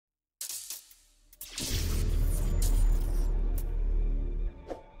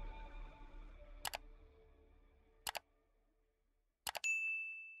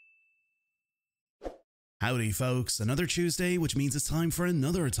Howdy folks, another Tuesday, which means it's time for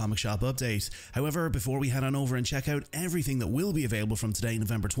another Atomic Shop update. However, before we head on over and check out everything that will be available from today,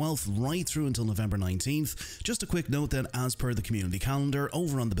 November 12th, right through until November 19th, just a quick note that as per the community calendar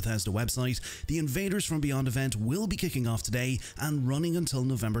over on the Bethesda website, the Invaders from Beyond event will be kicking off today and running until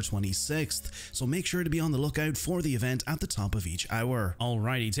November 26th, so make sure to be on the lookout for the event at the top of each hour.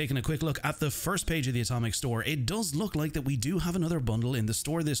 Alrighty, taking a quick look at the first page of the Atomic Store, it does look like that we do have another bundle in the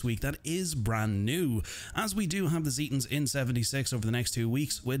store this week that is brand new. As we do have the Zetans in 76 over the next 2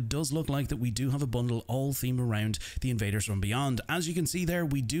 weeks, it does look like that we do have a bundle all themed around the Invaders from Beyond. As you can see there,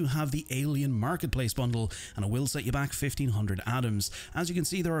 we do have the Alien Marketplace bundle, and it will set you back 1500 atoms. As you can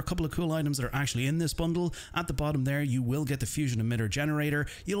see, there are a couple of cool items that are actually in this bundle. At the bottom there, you will get the Fusion Emitter Generator.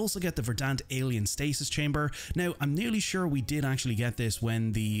 You'll also get the Verdant Alien Stasis Chamber. Now, I'm nearly sure we did actually get this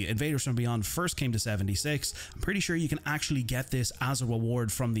when the Invaders from Beyond first came to 76. I'm pretty sure you can actually get this as a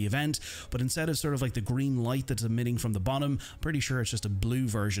reward from the event, but instead of sort of like the green light that's emitting from the bottom, I'm pretty sure it's just a blue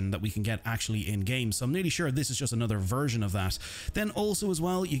version that we can get actually in game. So I'm nearly sure this is just another version of that. Then also as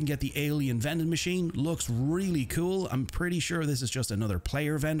well, you can get the Alien Vending Machine. Looks really cool. I'm pretty sure this is just another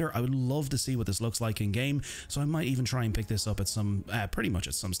player vendor. I would love to see what this looks like in game, so I might even try and pick this up at some pretty much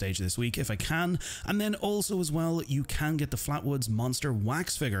at some stage this week if I can. And then also as well, you can get the Flatwoods Monster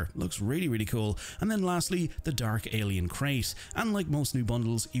Wax figure. Looks really cool. And then lastly, the Dark Alien Crate. And like most new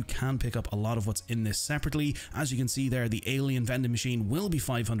bundles, you can pick up a lot of what's in this separately. As you can see there, the Alien Vending Machine will be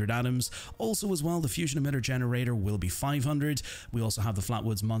 500 atoms. Also as well, the Fusion Emitter Generator will be 500. We also have the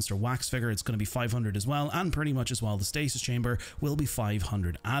Flatwoods Monster Wax figure. It's going to be 500 as well. And pretty much as well, the Stasis Chamber will be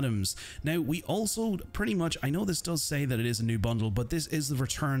 500 atoms. Now, we also pretty much, I know this does say that it is a new bundle, but this is the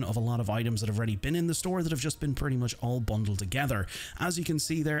return of a lot of items that have already been in the store that have just been pretty much all bundled together. As you can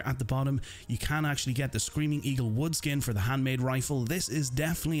see there at the bottom, you can actually get the Screaming Eagle wood skin for the handmade rifle. This is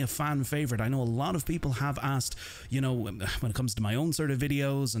definitely a fan favorite. I know a lot of people have asked, you know, when it comes to my own sort of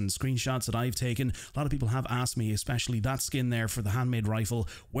videos and screenshots that I've taken, a lot of people have asked me, especially that skin there for the handmade rifle,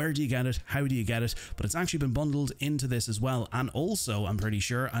 where do you get it? How do you get it? But it's actually been bundled into this as well. And also, I'm pretty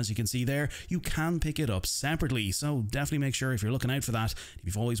sure, as you can see there, you can pick it up separately. So definitely make sure if you're looking out for that, if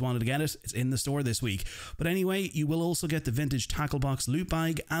you've always wanted to get it, it's in the store this week. But anyway, you will also get the Vintage Tackle Box loot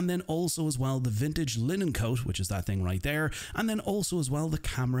bag, and then also as well the Vintage Linen Coat, which is that thing right there. And then also as well the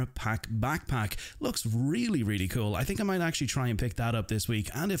Camera Pack Backpack. Looks really cool. I think I might actually try and pick that up this week,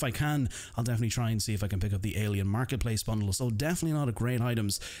 and if I can, I'll definitely try and see if I can pick up the Alien Marketplace bundle. So definitely a lot of great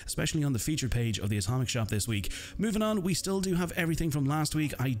items, especially on the featured page of the Atomic Shop this week. Moving on, we still do have everything from last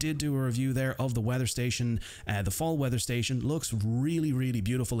week. I did do a review there of the weather station, the fall weather station. Looks really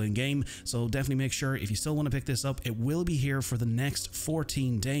beautiful in game, so definitely make sure if you still want to pick this up, it will be here for the next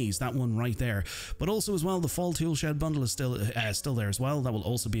 14 days, that one right there. But also as well, the fall tool shed bundle is still there as well. That will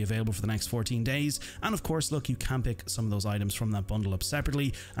also be available for the next 14 days. And of course, look, you can pick some of those items from that bundle up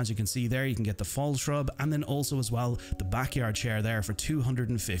separately. As you can see there, you can get the fall shrub, and then also as well the backyard chair there for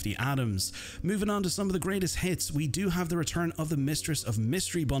 250 atoms. Moving on to some of the greatest hits, we do have the return of the Mistress of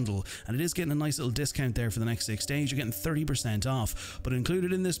Mystery bundle, and it is getting a nice little discount there for the next 6 days. You're getting 30% off, but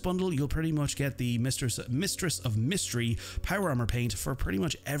included in this bundle, you'll pretty much get the Mistress of Mystery power armor paint for pretty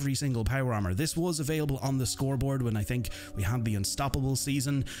much every single power armor. This was available on the scoreboard when I think we had the Unstoppable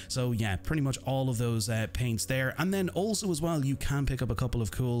season, so yeah, pretty much all of those paints there. And then also as well, you can pick up a couple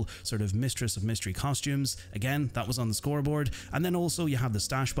of cool sort of Mistress of Mystery costumes. Again, that was on the scoreboard. And then also you have the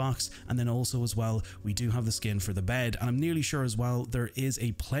stash box, and then also as well, we do have the skin for the bed, and I'm nearly sure as well there is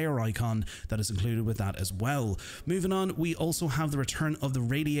a player icon that is included with that as well. Moving on, we also have the return of the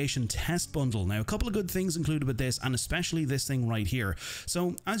Radiation Test bundle. Now, a couple of good things included with this, and especially this thing right here.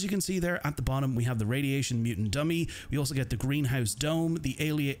 So as you can see there at the bottom, we have the Radiation Mutant Dummy. We also get the Greenhouse Dome, the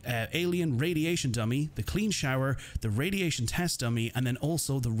Alien Radiation Dummy, the Clean Shower, the Radiation Test Dummy, and then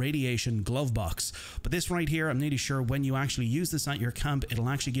also the Radiation Glove Box. But this right here, I'm nearly sure when you actually use this at your camp, it'll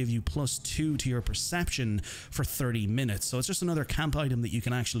actually give you +2 to your perception for 30 minutes. So it's just another camp item that you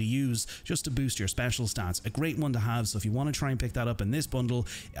can actually use just to boost your special stats. A great one to have, so if you want to try and pick that up in this bundle,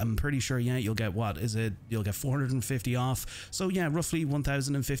 I'm pretty sure, yeah, you'll get, what is it? You'll get 450 off. So yeah, roughly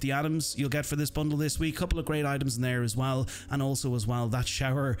 1050 atoms you'll get for this bundle this week. Couple of great items in there as well, and also as well that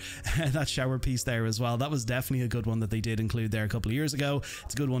shower that shower piece there as well. That was definitely a good one that they did include there a couple of years ago.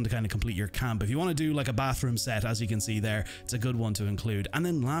 It's a good one to kind of complete your camp. If you want to do like a bathroom set, as you can see there, it's a good one to include. And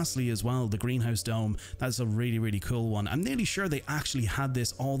then lastly as well, the Greenhouse Dome. That's a really cool one. I'm nearly sure they actually had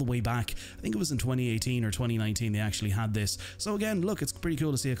this all the way back. I think it was in 2018 or 2019 they actually had this. So again, look, it's pretty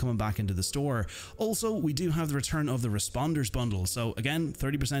cool to see it coming back into the store. Also, we do have the return of the Responders bundle. So again,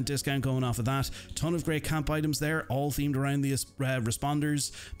 30% discount going off of that. Ton of great camp items there, all themed around the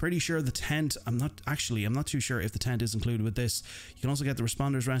responders. Pretty sure the 10 tent. I'm not too sure if the tent is included with this. You can also get the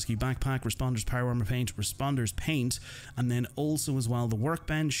Responders Rescue Backpack, Responders Power Armor Paint, Responders Paint, and then also as well the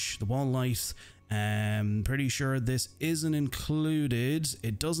workbench, the wall light. Pretty sure this isn't included.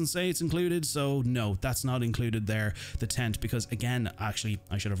 It doesn't say it's included, so no, that's not included there, the tent, because again, actually,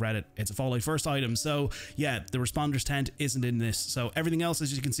 I should have read it. It's a Fallout First item, so yeah, the Responders tent isn't in this. So everything else,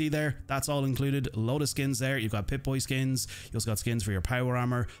 as you can see there, that's all included. A load of skins there. You've got Pip-Boy skins. You also got skins for your power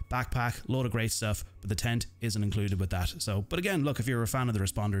armor, backpack, load of great stuff, but the tent isn't included with that. So, but again, look, if you're a fan of the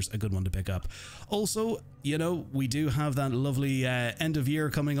Responders, a good one to pick up. Also, you know, we do have that lovely end of year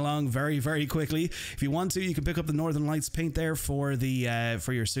coming along very, very quickly. If you want to, you can pick up the Northern Lights paint there for the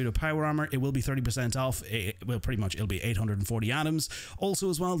for your suit of power armor. It will be 30% off. Well, pretty much it'll be 840 atoms. Also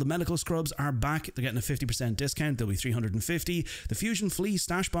as well, the medical scrubs are back. They're getting a 50% discount. They'll be 350. The Fusion Flea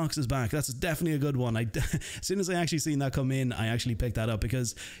stash box is back. That's definitely a good one. As soon as I actually seen that come in, I actually picked that up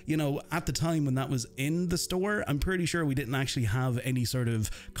because, you know, at the time when that was in the store, I'm pretty sure we didn't actually have any sort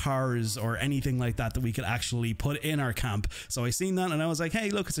of cars or anything like that we could actually put in our camp. So I seen that and I was like, hey,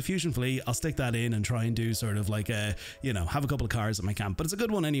 look, it's a Fusion Flea. I'll stick that in and try and do sort of like a, you know, have a couple of cars at my camp. But it's a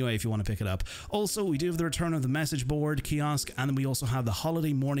good one anyway if you want to pick it up. Also, we do have the return of the message board kiosk, and then we also have the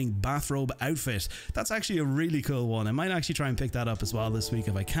holiday morning bathrobe outfit. That's actually a really cool one. I might actually try and pick that up as well this week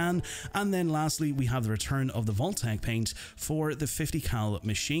if I can. And then lastly, we have the return of the Voltec paint for the 50 cal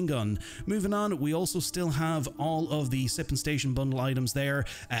machine gun. Moving on, we also still have all of the Sip and Station bundle items there.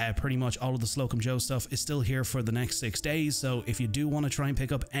 Pretty much all of the Slocum Joe stuff is still here for the next 6 days. So if you do want to try and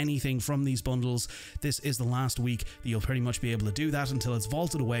pick up anything from these bundles, this is the last week that you'll pretty much be able to do that until it's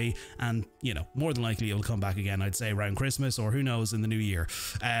vaulted away, and you know, more than likely it'll come back again, I'd say around Christmas, or who knows, in the new year.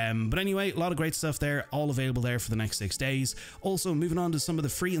 But anyway, a lot of great stuff there, all available there for the next 6 days. Also, moving on to some of the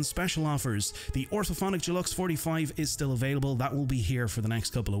free and special offers, the Orthophonic Deluxe 45 is still available. That will be here for the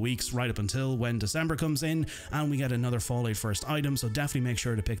next couple of weeks, right up until when December comes in and we get another Fallout First item, so definitely make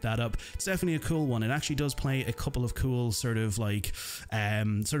sure to pick that up. It's definitely a cool one. It actually does play a couple of cool sort of like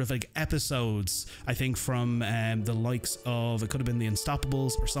episodes, I think, from the likes of, it could have been the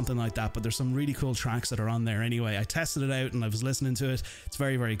Unstoppables or something like that, but there's some really cool tracks that are on there anyway. I tested it out and I was listening to it. It's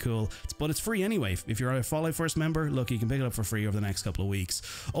very, very cool. But it's free anyway. If you're a Fallout First member, look, you can pick it up for free over the next couple of weeks.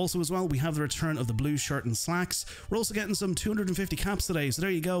 Also as well, we have the return of the blue shirt and slacks. We're also getting some 250 caps today, so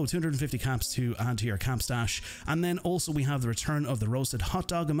there you go, 250 caps to add to your camp stash. And then also we have the return of the roasted hot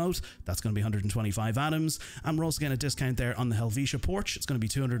dog emote. That's going to be 125 atoms. And we're also getting a discount there on the Helvetia porch. It's going to be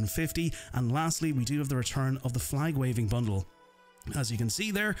 250. And lastly, we do have the return of the flag waving bundle. As you can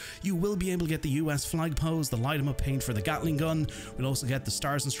see there, you will be able to get the US flag pose, the light 'em up paint for the Gatling gun. We'll also get the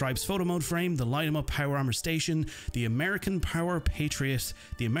Stars and Stripes photo mode frame, the light 'em up power armor station, the American Patriot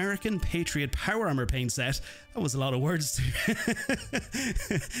power armor paint set. That was a lot of words.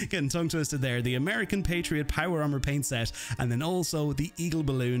 Getting tongue twisted there. The American Patriot power armor paint set, and then also the Eagle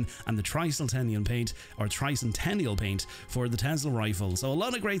balloon and the Tricentennial paint for the Tesla rifle. So a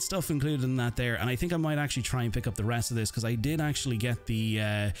lot of great stuff included in that there, and I think I might actually try and pick up the rest of this because I did actually get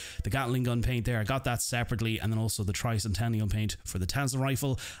the Gatling gun paint there. I got that separately, and then also the Tricentennial paint for the Tesla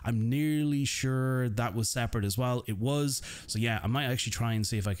rifle. I'm nearly sure that was separate as well. It was. So yeah, I might actually try and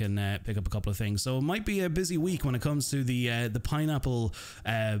see if I can pick up a couple of things. So it might be a busy week when it comes to the pineapple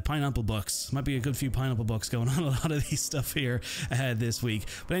bucks. Might be a good few pineapple bucks going on a lot of these stuff here this week.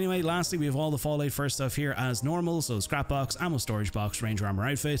 But anyway, lastly, we have all the Fallout First stuff here as normal. So scrap box, ammo storage box, Ranger armor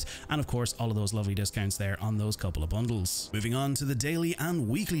outfit, and of course all of those lovely discounts there on those couple of bundles. Moving on to the daily and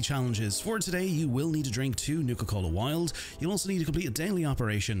weekly challenges. For today, you will need to drink 2 Nuka-Cola Wild. You'll also need to complete a daily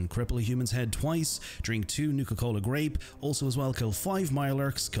operation, cripple a human's head twice, drink 2 Nuka-Cola Grape, also as well kill 5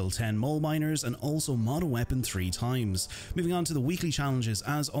 Mirelurks, kill 10 Mole Miners, and also mod a weapon 3 times. Moving on to the weekly challenges,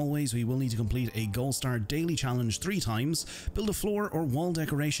 as always, we will need to complete a Gold Star daily challenge 3 times, build a floor or wall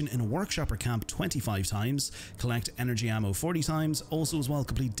decoration in a workshop or camp 25 times, collect energy ammo 40 times, also as well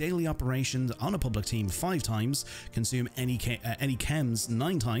complete daily operations on a public team 5 times, consume any chems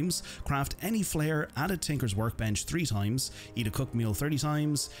 9 times, craft any flare at a Tinker's Workbench 3 times, eat a cooked meal 30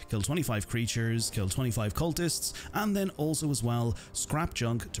 times, kill 25 creatures, kill 25 cultists, and then also as well scrap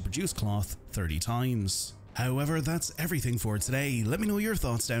junk to produce cloth 30 times. However, that's everything for today. Let me know your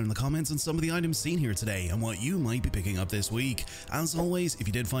thoughts down in the comments on some of the items seen here today and what you might be picking up this week. As always, if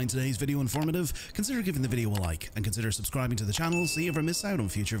you did find today's video informative, consider giving the video a like and consider subscribing to the channel so you never miss out on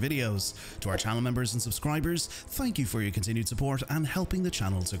future videos. To our channel members and subscribers, thank you for your continued support and helping the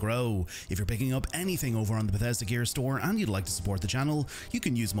channel to grow. If you're picking up anything over on the Bethesda Gear store and you'd like to support the channel, you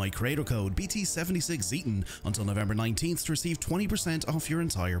can use my creator code BT76Zeton until November 19th to receive 20% off your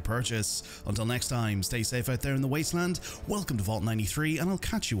entire purchase. Until next time, stay safe out there in the wasteland. Welcome to Vault 93, and I'll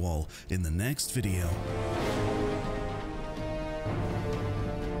catch you all in the next video.